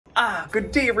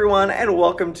Good day everyone and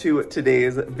welcome to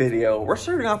today's video. We're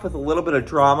starting off with a little bit of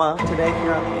drama today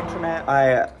here on the internet.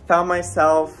 I found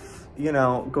myself,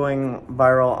 going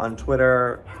viral on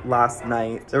Twitter last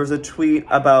night. There was a tweet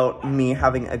about me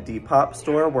having a Depop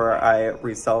store where I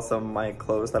resell some of my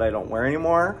clothes that I don't wear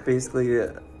anymore. Basically,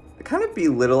 kind of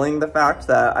belittling the fact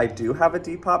that I do have a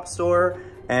Depop store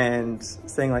and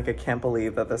saying like, I can't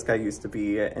believe that this guy used to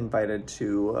be invited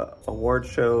to award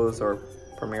shows or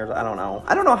premieres. I don't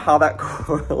know how that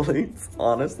correlates,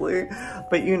 honestly.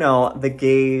 But the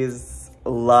gays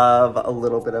love a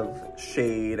little bit of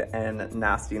shade and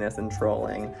nastiness and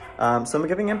trolling. So I'm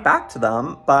giving it back to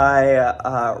them by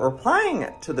replying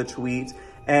to the tweet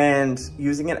and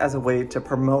using it as a way to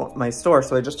promote my store.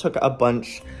 So I just took a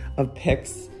bunch of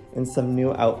pics in some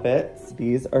new outfits.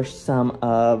 These are some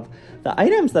of the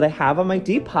items that I have on my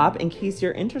Depop in case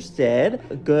you're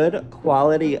interested. Good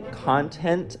quality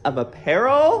content of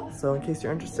apparel. So in case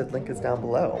you're interested, link is down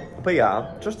below. But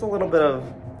yeah, just a little bit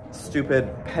of stupid,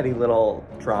 petty little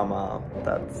drama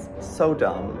that's so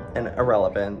dumb and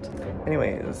irrelevant.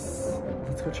 Anyways,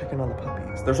 let's go check in on the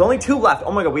puppies. There's only 2 left.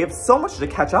 Oh my God, we have so much to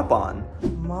catch up on.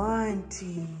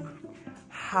 Monty.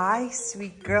 Hi,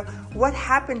 sweet girl. What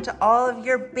happened to all of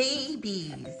your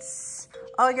babies?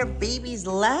 All your babies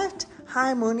left?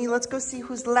 Hi, Mooney. Let's go see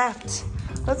who's left.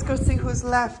 Let's go see who's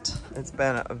left. It's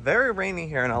been very rainy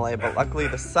here in LA, but luckily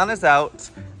the sun is out.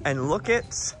 And look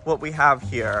at what we have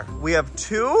here. We have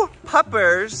 2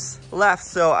 puppers left.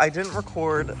 So I didn't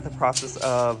record the process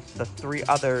of the 3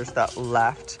 others that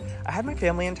left. I had my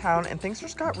family in town and things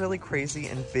just got really crazy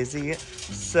and busy.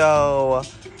 So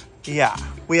yeah,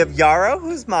 we have Yarrow,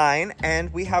 who's mine,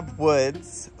 and we have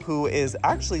Woods, who is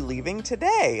actually leaving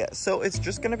today. So it's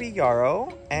just gonna be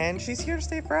Yarrow, and she's here to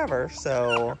stay forever,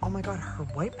 so. Oh my God, her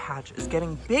white patch is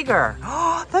getting bigger.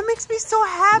 Oh, that makes me so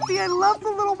happy. I love the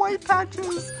little white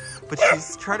patches. But she's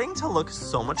starting to look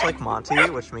so much like Monty,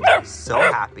 which makes me so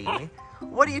happy.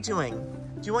 What are you doing?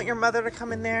 Do you want your mother to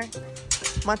come in there?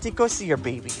 Monty, go see your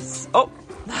babies. Oh,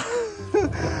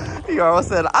 Yarrow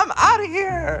said, I'm out of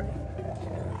here.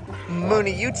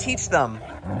 Mooney, you teach them.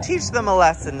 Teach them a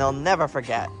lesson they'll never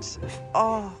forget.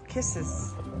 Oh,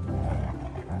 kisses.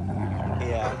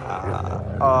 Yeah.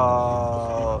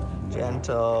 Oh,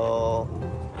 gentle.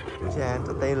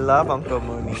 Gentle. They love Uncle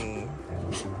Mooney.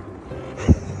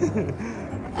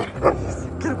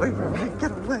 Get away from me.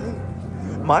 Get away.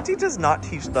 Monty does not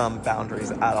teach them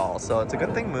boundaries at all. So it's a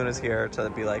good thing Moon is here to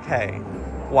be like, hey,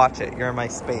 watch it. You're in my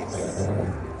space.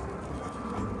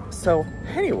 So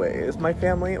anyways, my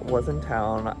family was in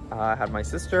town. I had my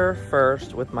sister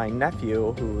first with my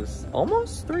nephew, who's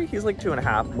almost 3. He's like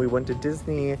 2.5. We went to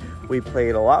Disney. We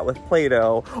played a lot with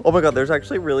Play-Doh. Oh my God, there's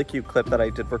actually a really cute clip that I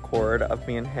did record of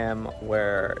me and him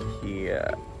where he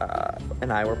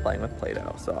and I were playing with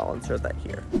Play-Doh. So I'll insert that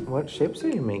here. What shapes are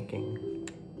you making?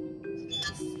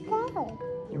 Star.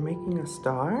 You're making a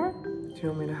star? Do you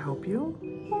want me to help you?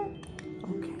 Yeah.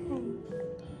 Okay.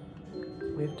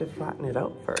 We have to flatten it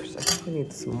out first. I think we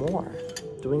need some more.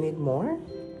 Do we need more?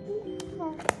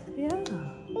 Yeah.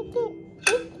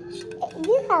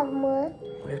 You have more.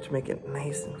 We have to make it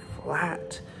nice and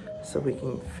flat so we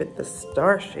can fit the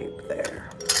star shape there.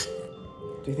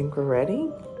 Do you think we're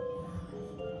ready?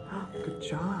 Oh, good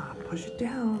job. Push it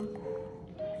down.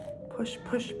 Push,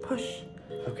 push, push.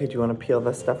 Okay, do you want to peel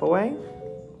this stuff away?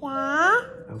 Yeah.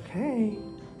 Okay.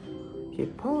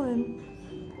 Keep pulling.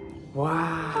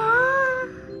 Wow.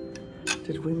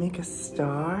 Did we make a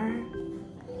star?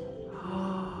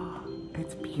 Oh,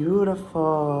 it's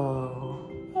beautiful.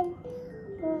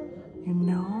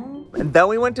 And then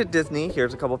we went to Disney.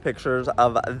 Here's a couple pictures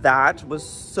of that. It was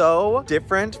so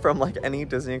different from like any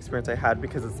Disney experience I had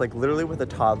because it's like literally with a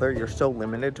toddler, you're so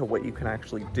limited to what you can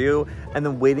actually do. And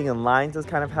then waiting in lines is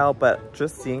kind of hell, but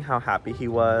just seeing how happy he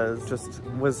was just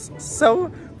was so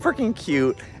freaking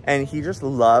cute. And he just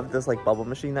loved this like bubble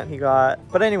machine that he got.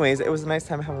 But anyways, it was a nice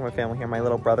time having my family here. My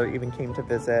little brother even came to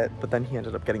visit, but then he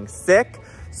ended up getting sick.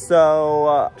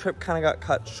 So trip kind of got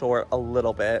cut short a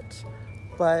little bit.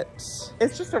 But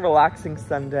it's just a relaxing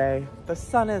Sunday. The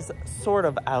sun is sort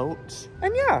of out.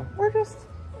 And yeah, we're just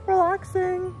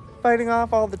relaxing, fighting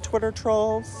off all the Twitter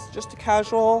trolls. Just a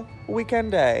casual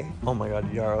weekend day. Oh my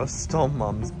God, Yarrow stole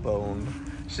Mom's bone.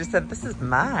 She said, this is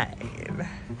mine.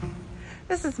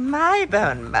 This is my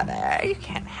bone, Mother. You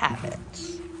can't have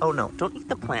it. Oh no, don't eat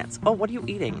the plants. Oh, what are you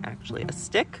eating, actually? A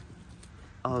stick?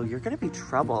 Oh, you're gonna be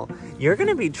trouble. You're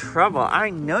gonna be trouble. I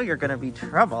know you're gonna be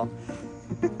trouble.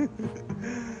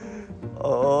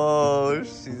 Oh,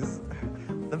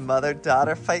 the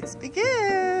mother-daughter fights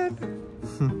begin.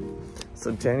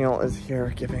 So Daniel is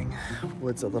here giving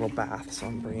Woods a little bath, so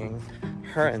I'm bringing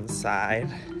her inside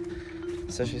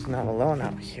so she's not alone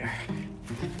out here.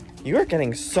 You are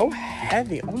getting so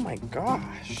heavy. Oh my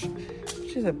gosh.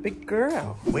 She's a big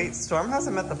girl. Wait, Storm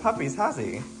hasn't met the puppies, has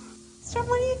he? Storm,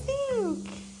 what do you think?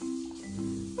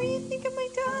 What do you think of my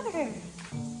daughter?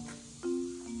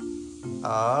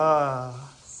 Oh,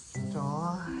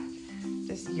 Storm.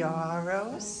 This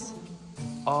Yaros.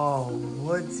 Oh,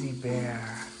 Woodsy Bear.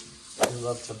 You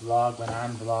love to vlog when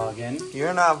I'm vlogging.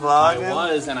 You're not vlogging? I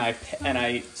was, and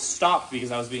I stopped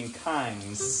because I was being kind.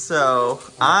 So,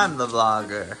 I'm the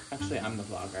vlogger. Actually, I'm the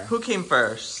vlogger. Who came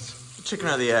first? The chicken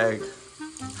or the egg?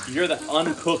 You're the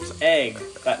uncooked egg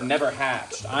that never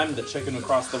hatched. I'm the chicken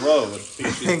across the road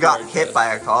because she's He got gorgeous. hit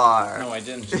by a car. No, I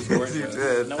didn't. She's gorgeous. You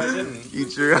did. No, I didn't. You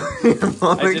drew on your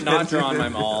mole. I did not draw on my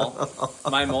mole.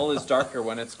 My mole is darker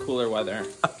when it's cooler weather.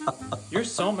 You're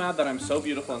so mad that I'm so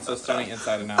beautiful and so stunning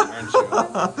inside and out, aren't you?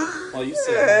 Well, you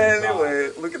see.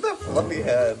 Anyway, look at that fluffy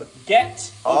head.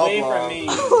 Get away Oblong. from me.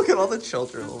 Look at all the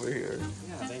children over here.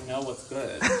 Yeah, they know what's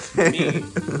good. Me.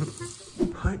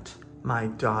 Put my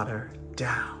daughter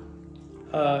down.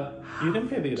 You didn't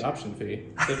pay the adoption fee,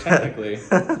 so technically,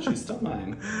 she's still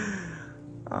mine.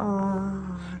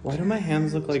 Why do my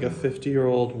hands look like a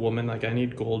 50-year-old woman? Like, I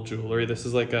need gold jewelry. This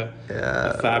is like a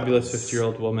fabulous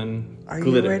 50-year-old woman. Are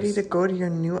you ready to go to your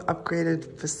new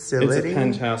upgraded facility? It's a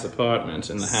penthouse apartment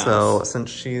in the house. So,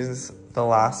 since she's the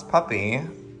last puppy,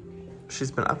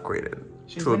 she's been upgraded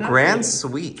to a grand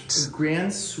suite.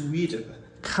 Grand suite.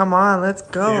 Come on, let's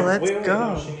go, let's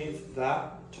go. No, she needs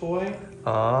that toy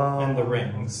Oh. and the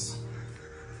rings.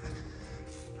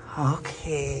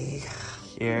 Okay,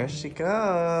 here she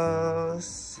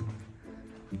goes.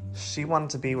 She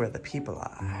wanted to be where the people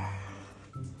are.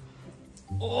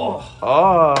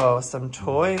 Oh, some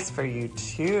toys for you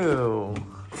too.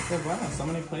 Wow, so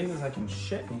many places I can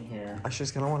shit in here.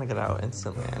 She's gonna want to get out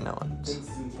instantly, I know it.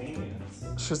 Instantaneous.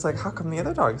 She's like, how come the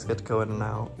other dogs get to go in and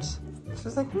out?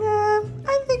 She's like, nah,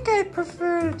 I think I'd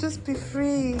prefer to just be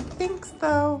free. Thanks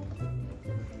though.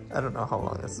 I don't know how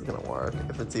long this is gonna work,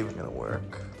 if it's even gonna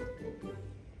work.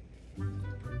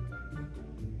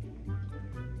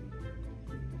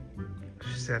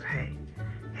 She said, hey,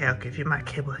 I'll give you my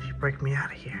kibble if you break me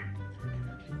out of here.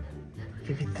 I'll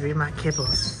give you 3 of my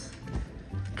kibbles.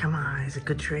 Come on, it's a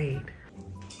good trade.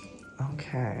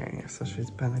 Okay, so she's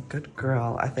been a good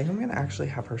girl. I think I'm gonna actually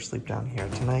have her sleep down here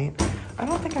tonight. I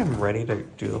don't think I'm ready to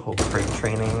do the whole crate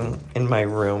training in my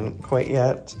room quite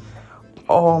yet.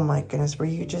 Oh my goodness, were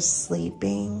you just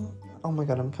sleeping? Oh my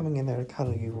god, I'm coming in there to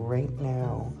cuddle you right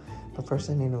now. But first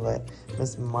I need to let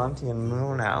Miss Monty and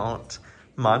Moon out.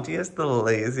 Monty is the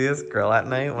laziest girl at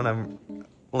night when I'm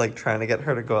like trying to get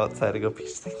her to go outside to go pee.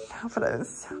 She's like, no, but I'm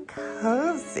so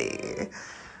cozy.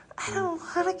 I don't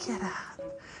want to get up.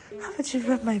 How about you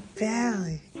rub my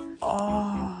belly?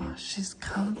 Oh, she's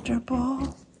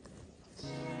comfortable.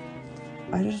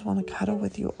 I just want to cuddle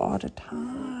with you all the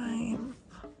time.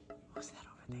 Who's that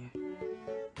over there?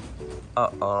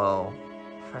 Uh-oh.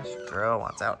 Fresh girl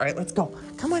wants out. All right, let's go.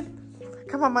 Come on.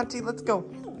 Come on, Monty, let's go.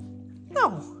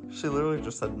 No. She literally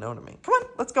just said no to me. Come on,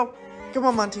 let's go. Come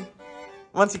on, Monty.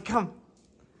 Monty, come.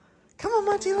 Come on,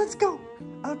 Monty, let's go.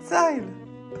 Outside.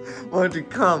 Monty,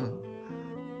 come.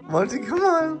 Monty, come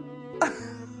on.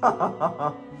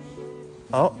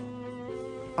 Oh,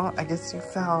 I guess you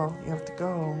fell. You have to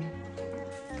go.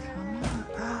 Come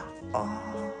on.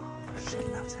 Oh, she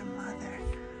loves her mother.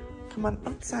 Come on,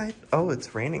 outside. Oh,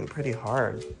 it's raining pretty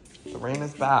hard. The rain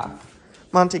is back.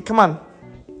 Monty, come on.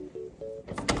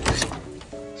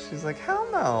 She's like, hell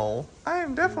no. I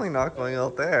am definitely not going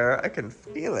out there. I can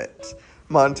feel it.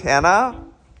 Montana,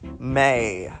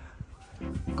 May.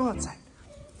 Go outside.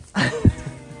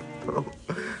 Go.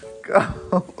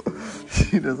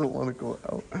 She doesn't want to go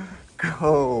out.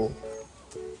 Go.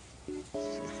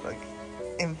 She's like,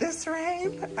 in this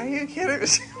rain? Are you kidding?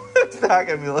 She looks back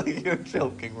at me like, you're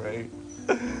joking, right?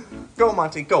 Go,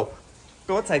 Monty, go.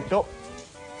 Go outside, go.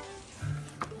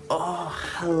 Oh,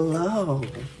 hello.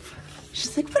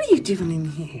 She's like, what are you doing in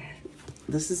here?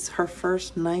 This is her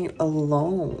first night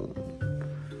alone.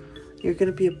 You're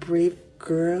gonna be a brave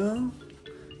girl?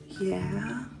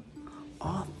 Yeah?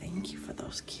 Oh, thank you for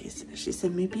those kisses. She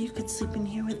said, maybe you could sleep in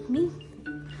here with me.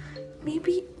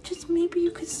 Maybe, just maybe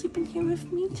you could sleep in here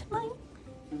with me tonight.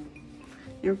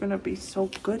 You're gonna be so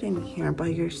good in here by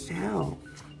yourself.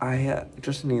 I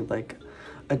just need like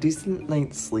a decent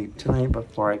night's sleep tonight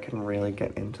before I can really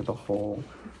get into the whole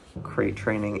crate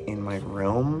training in my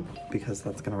room, because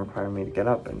that's gonna require me to get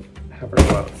up and have her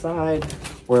go outside,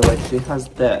 where like she has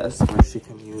this where she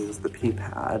can use the pee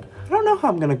pad. I don't know how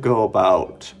I'm gonna go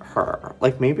about her.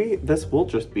 Like maybe this will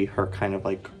just be her kind of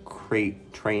like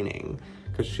crate training,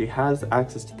 because because she has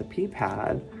access to the pee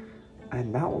pad,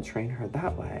 and that will train her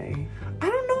that way. I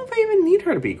don't know if I even need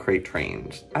her to be crate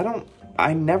trained.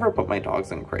 I never put my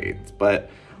dogs in crates,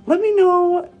 but let me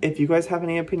know if you guys have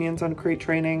any opinions on crate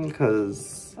training,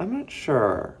 because I'm not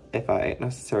sure if I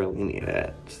necessarily need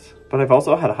it. But I've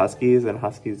also had huskies, and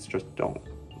huskies just don't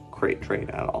crate train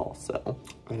at all. So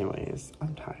anyways,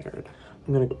 I'm tired.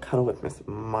 I'm gonna go cuddle with Miss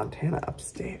Montana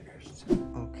upstairs.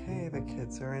 Okay, the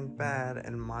kids are in bed,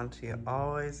 and Monty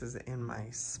always is in my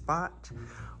spot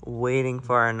waiting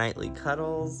for our nightly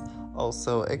cuddles.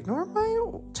 Also, ignore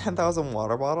my 10,000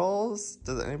 water bottles.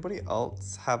 Does anybody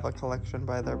else have a collection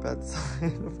by their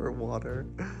bedside for water?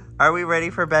 Are we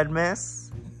ready for bed, miss?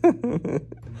 The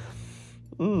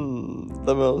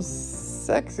most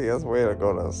sexiest way to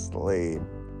go to sleep.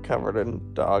 Covered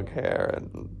in dog hair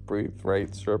and breathe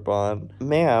right strip on.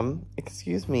 Ma'am,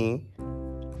 excuse me.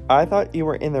 I thought you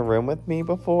were in the room with me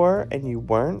before and you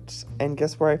weren't. And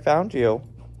guess where I found you?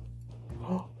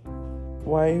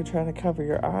 Why are you trying to cover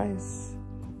your eyes?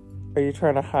 Are you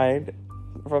trying to hide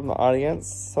from the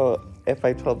audience? So if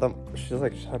I told them, she's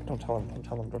like, shut up, don't tell them, don't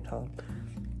tell them, don't tell them.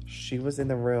 She was in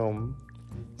the room,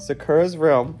 Sakura's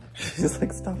room. She's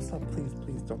like, stop,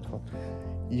 please, don't tell them.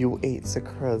 You ate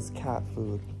Sakura's cat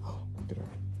food. Look at her.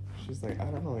 She's like, I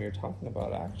don't know what you're talking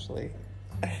about, actually.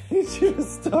 I need you to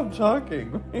stop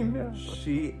talking right now.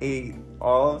 She ate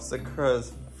all of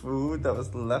Sakura's food that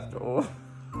was left over.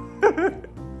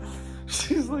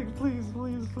 She's like, please,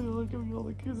 I'll give you all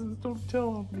the kisses. Don't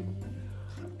tell me.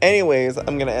 Anyways,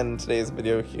 I'm gonna end today's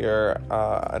video here.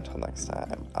 Until next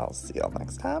time, I'll see y'all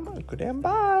next time. Good and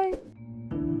bye.